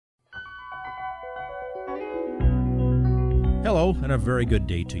Hello, and a very good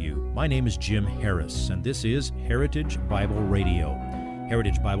day to you. My name is Jim Harris, and this is Heritage Bible Radio.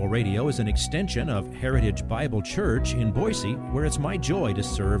 Heritage Bible Radio is an extension of Heritage Bible Church in Boise, where it's my joy to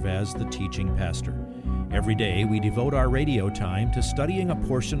serve as the teaching pastor. Every day, we devote our radio time to studying a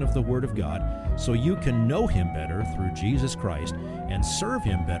portion of the Word of God so you can know Him better through Jesus Christ and serve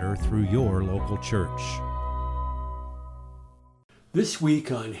Him better through your local church. This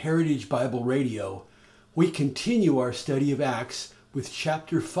week on Heritage Bible Radio, we continue our study of Acts with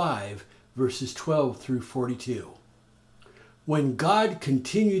chapter 5, verses 12 through 42. When God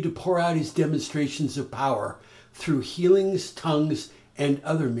continued to pour out His demonstrations of power through healings, tongues, and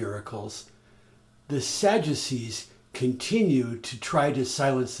other miracles, the Sadducees continued to try to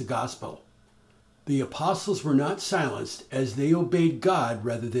silence the gospel. The apostles were not silenced as they obeyed God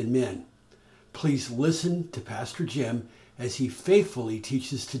rather than men. Please listen to Pastor Jim as he faithfully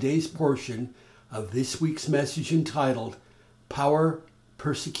teaches today's portion of this week's message entitled, Power,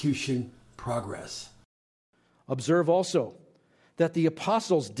 Persecution, Progress. Observe also that the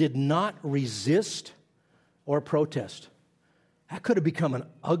apostles did not resist or protest. That could have become an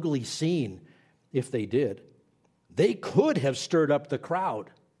ugly scene if they did. They could have stirred up the crowd,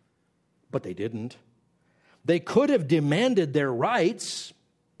 but they didn't. They could have demanded their rights,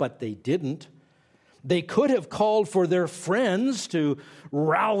 but they didn't. They could have called for their friends to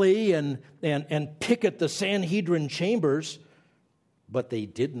rally and picket the Sanhedrin chambers, but they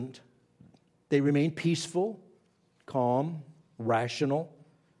didn't. They remained peaceful, calm, rational,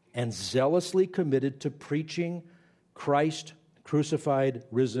 and zealously committed to preaching Christ crucified,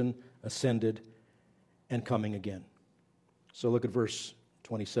 risen, ascended, and coming again. So look at verse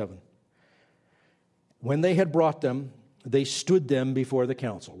 27. When they had brought them, they stood them before the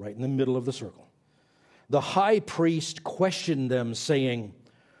council, right in the middle of the circle. The high priest questioned them, saying,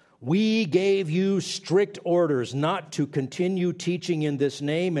 "We gave you strict orders not to continue teaching in this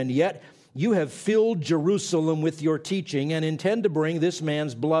name, and yet you have filled Jerusalem with your teaching and intend to bring this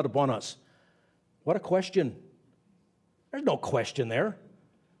man's blood upon us." What a question. There's no question there.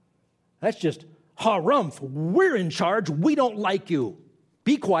 That's just, harumph, we're in charge, we don't like you.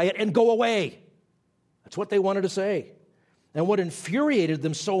 Be quiet and go away. That's what they wanted to say. And what infuriated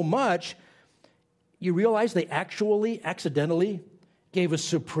them so much, you realize they actually accidentally gave a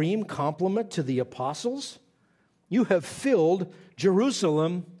supreme compliment to the apostles? You have filled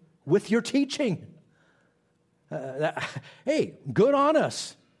Jerusalem with your teaching. Hey, good on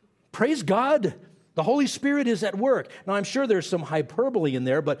us. Praise God. The Holy Spirit is at work. Now, I'm sure there's some hyperbole in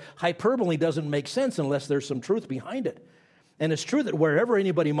there, but hyperbole doesn't make sense unless there's some truth behind it. And it's true that wherever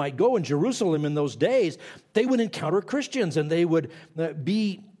anybody might go in Jerusalem in those days, they would encounter Christians and they would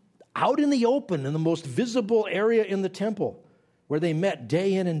be out in the open in the most visible area in the temple where they met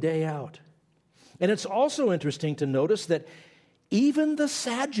day in and day out. And it's also interesting to notice that even the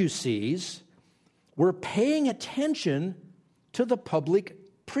Sadducees were paying attention to the public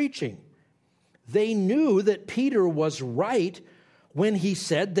preaching. They knew that Peter was right when he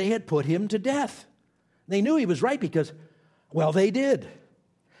said they had put him to death. They knew he was right because, well, they did.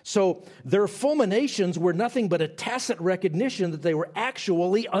 So their fulminations were nothing but a tacit recognition that they were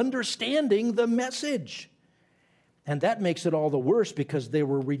actually understanding the message. And that makes it all the worse because they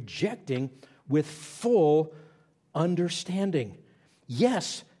were rejecting with full understanding.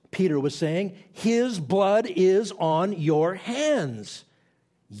 Yes, Peter was saying, his blood is on your hands.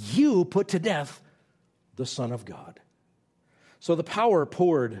 You put to death the Son of God. So the power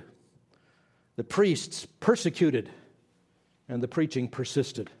poured, the priests persecuted, and the preaching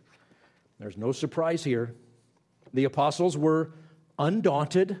persisted. There's no surprise here. The apostles were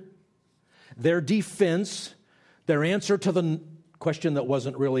undaunted. Their defense, their answer to the question that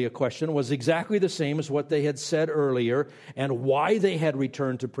wasn't really a question, was exactly the same as what they had said earlier and why they had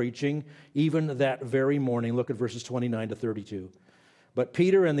returned to preaching even that very morning. Look at verses 29 to 32. But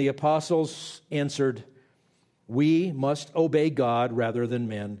Peter and the apostles answered, "We must obey God rather than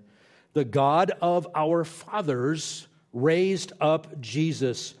men. The God of our fathers raised up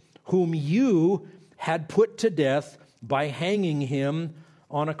Jesus, whom you had put to death by hanging him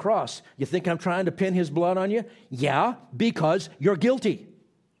on a cross." You think I'm trying to pin his blood on you? Yeah, because you're guilty.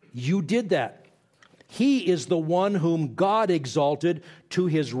 You did that. He is the one whom God exalted to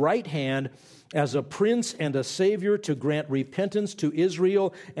his right hand as a prince and a savior to grant repentance to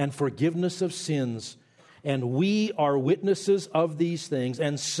Israel and forgiveness of sins. And we are witnesses of these things.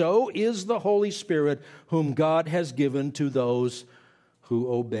 And so is the Holy Spirit, whom God has given to those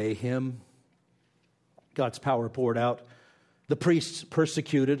who obey him. God's power poured out. The priests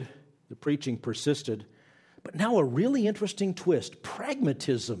persecuted. The preaching persisted. But now a really interesting twist.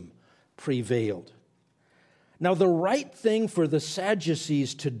 Pragmatism prevailed. Now, the right thing for the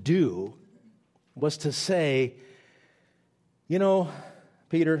Sadducees to do was to say, you know,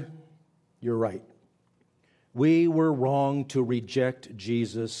 Peter, you're right. We were wrong to reject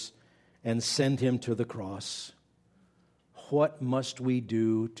Jesus and send him to the cross. What must we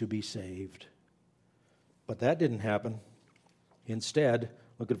do to be saved? But that didn't happen. Instead,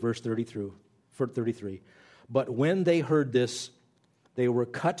 look at verse 33. But when they heard this, they were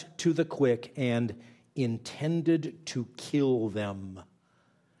cut to the quick and intended to kill them.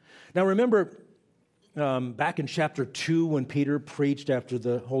 Now remember, back in chapter 2 when Peter preached after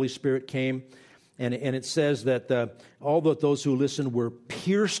the Holy Spirit came, and it says that all those who listened were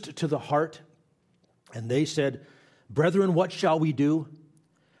pierced to the heart, and they said, "Brethren, what shall we do?"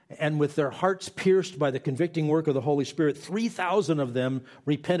 And with their hearts pierced by the convicting work of the Holy Spirit, 3,000 of them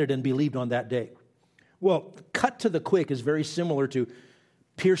repented and believed on that day. Well, cut to the quick is very similar to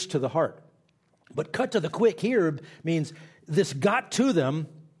pierced to the heart. But cut to the quick here means this got to them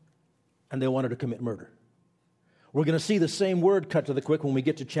and they wanted to commit murder. We're going to see the same word, cut to the quick, when we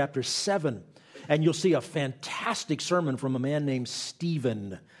get to chapter 7. And you'll see a fantastic sermon from a man named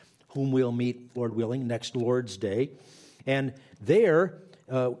Stephen, whom we'll meet, Lord willing, next Lord's Day. And there,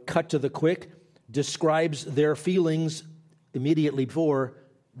 cut to the quick describes their feelings immediately before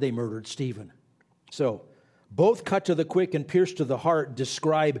they murdered Stephen. So, both cut to the quick and pierced to the heart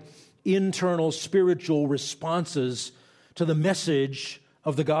describe internal spiritual responses to the message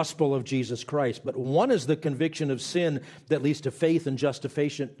of the gospel of Jesus Christ. But one is the conviction of sin that leads to faith and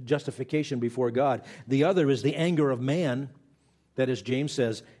justification before God. The other is the anger of man that, as James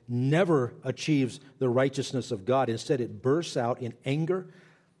says, never achieves the righteousness of God. Instead, it bursts out in anger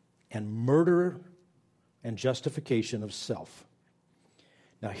and murder and justification of self.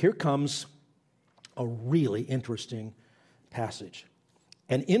 Now, here comes a really interesting passage.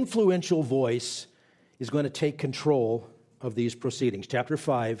 An influential voice is going to take control of these proceedings. Chapter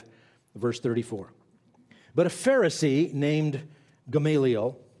 5, verse 34. But a Pharisee named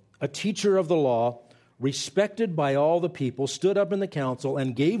Gamaliel, a teacher of the law, respected by all the people, stood up in the council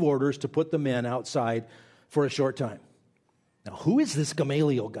and gave orders to put the men outside for a short time. Now, who is this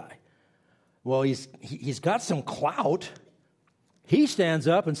Gamaliel guy? Well, he's got some clout. He stands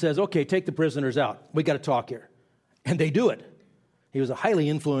up and says, okay, take the prisoners out. We got to talk here. And they do it. He was a highly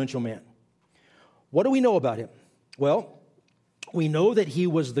influential man. What do we know about him? Well, we know that he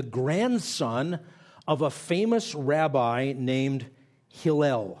was the grandson of a famous rabbi named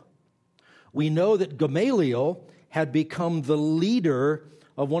Hillel. We know that Gamaliel had become the leader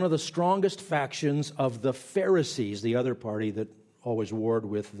of one of the strongest factions of the Pharisees, the other party that always warred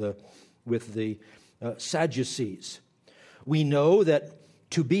with the Sadducees. We know that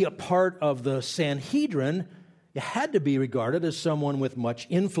to be a part of the Sanhedrin, you had to be regarded as someone with much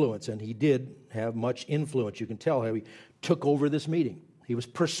influence, and he did have much influence. You can tell how he took over this meeting. He was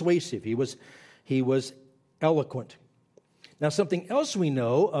persuasive. He was eloquent. Now, something else we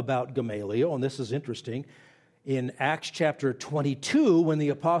know about Gamaliel, and this is interesting, in Acts chapter 22, when the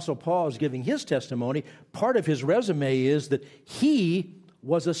Apostle Paul is giving his testimony, part of his resume is that he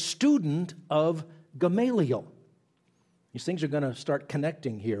was a student of Gamaliel. These things are going to start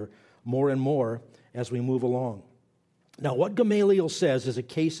connecting here more and more as we move along. Now, what Gamaliel says is a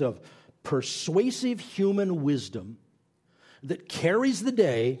case of persuasive human wisdom that carries the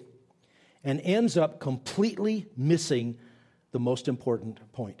day and ends up completely missing the most important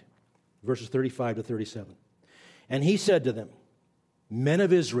point. Verses 35 to 37. And he said to them, "Men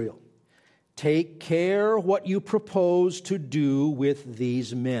of Israel, take care what you propose to do with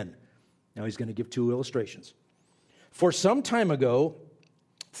these men." Now he's going to give two illustrations. For some time ago,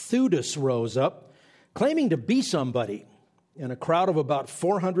 Theudas rose up, claiming to be somebody, and a crowd of about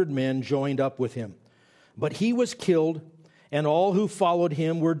 400 men joined up with him. But he was killed, and all who followed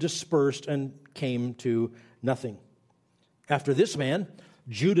him were dispersed and came to nothing. After this man,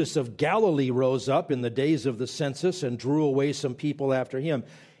 Judas of Galilee rose up in the days of the census and drew away some people after him.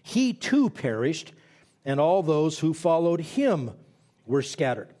 He too perished, and all those who followed him were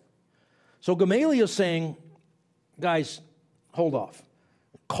scattered. So Gamaliel is saying, guys, hold off.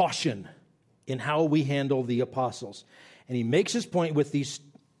 Caution in how we handle the apostles. And he makes his point with these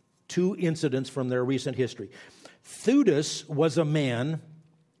two incidents from their recent history. Theudas was a man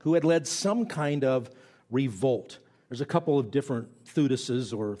who had led some kind of revolt. There's a couple of different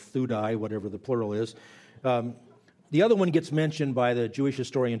Theudases or Theudai, whatever the plural is. The other one gets mentioned by the Jewish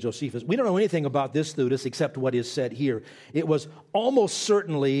historian Josephus. We don't know anything about this Theudas except what is said here. It was almost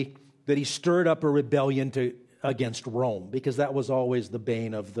certainly that he stirred up a rebellion against Rome, because that was always the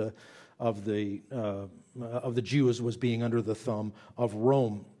bane of the Jews, was being under the thumb of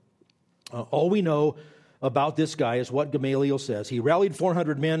Rome. All we know about this guy is what Gamaliel says. He rallied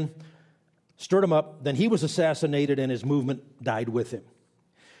 400 men, stirred them up, then he was assassinated and his movement died with him.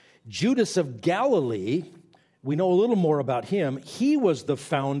 Judas of Galilee, we know a little more about him. He was the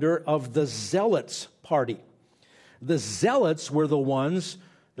founder of the Zealots party. The Zealots were the ones,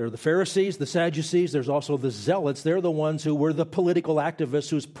 they're the Pharisees, the Sadducees, there's also the Zealots. They're the ones who were the political activists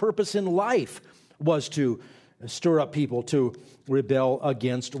whose purpose in life was to stir up people to rebel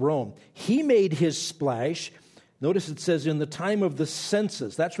against Rome. He made his splash. Notice it says in the time of the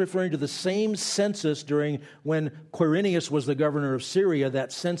census. That's referring to the same census during when Quirinius was the governor of Syria,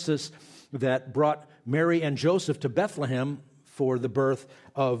 that census that brought Mary and Joseph to Bethlehem for the birth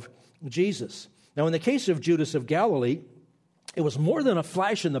of Jesus. Now, in the case of Judas of Galilee, it was more than a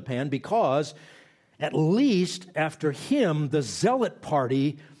flash in the pan because at least after him, the Zealot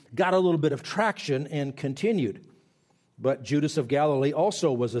party got a little bit of traction and continued. But Judas of Galilee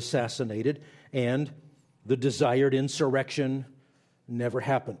also was assassinated, and the desired insurrection never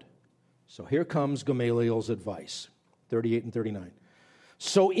happened. So here comes Gamaliel's advice, 38 and 39.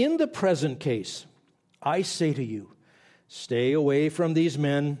 So in the present case, I say to you, stay away from these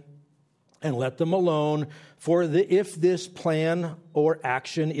men and let them alone, for if this plan or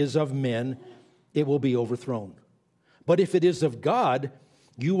action is of men, it will be overthrown. But if it is of God,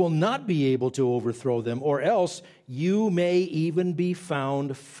 you will not be able to overthrow them, or else you may even be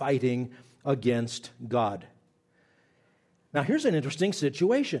found fighting against God. Now, here's an interesting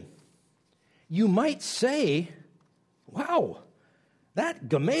situation. You might say, wow, that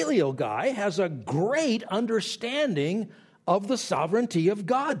Gamaliel guy has a great understanding of the sovereignty of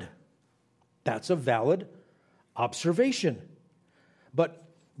God. That's a valid observation. But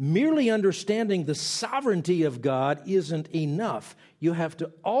merely understanding the sovereignty of God isn't enough. You have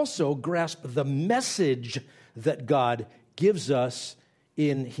to also grasp the message that God gives us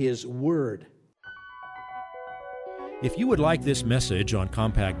in His Word. If you would like this message on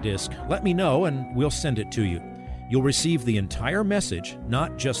compact disc, let me know and we'll send it to you. You'll receive the entire message,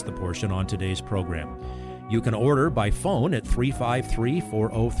 not just the portion on today's program. You can order by phone at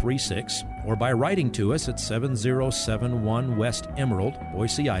 353-4036 or by writing to us at 7071 West Emerald,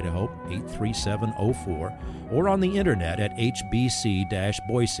 Boise, Idaho, 83704, or on the internet at hbc-boise.org.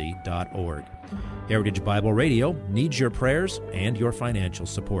 Heritage Bible Radio needs your prayers and your financial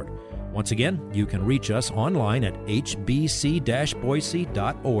support. Once again, you can reach us online at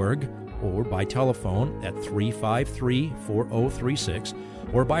hbc-boise.org or by telephone at 353-4036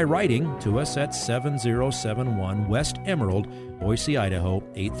 or by writing to us at 7071 West Emerald, Boise, Idaho,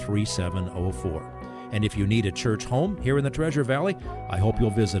 83704. And if you need a church home here in the Treasure Valley, I hope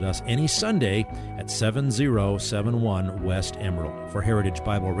you'll visit us any Sunday at 7071 West Emerald. For Heritage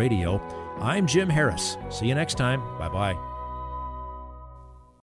Bible Radio, I'm Jim Harris. See you next time. Bye-bye.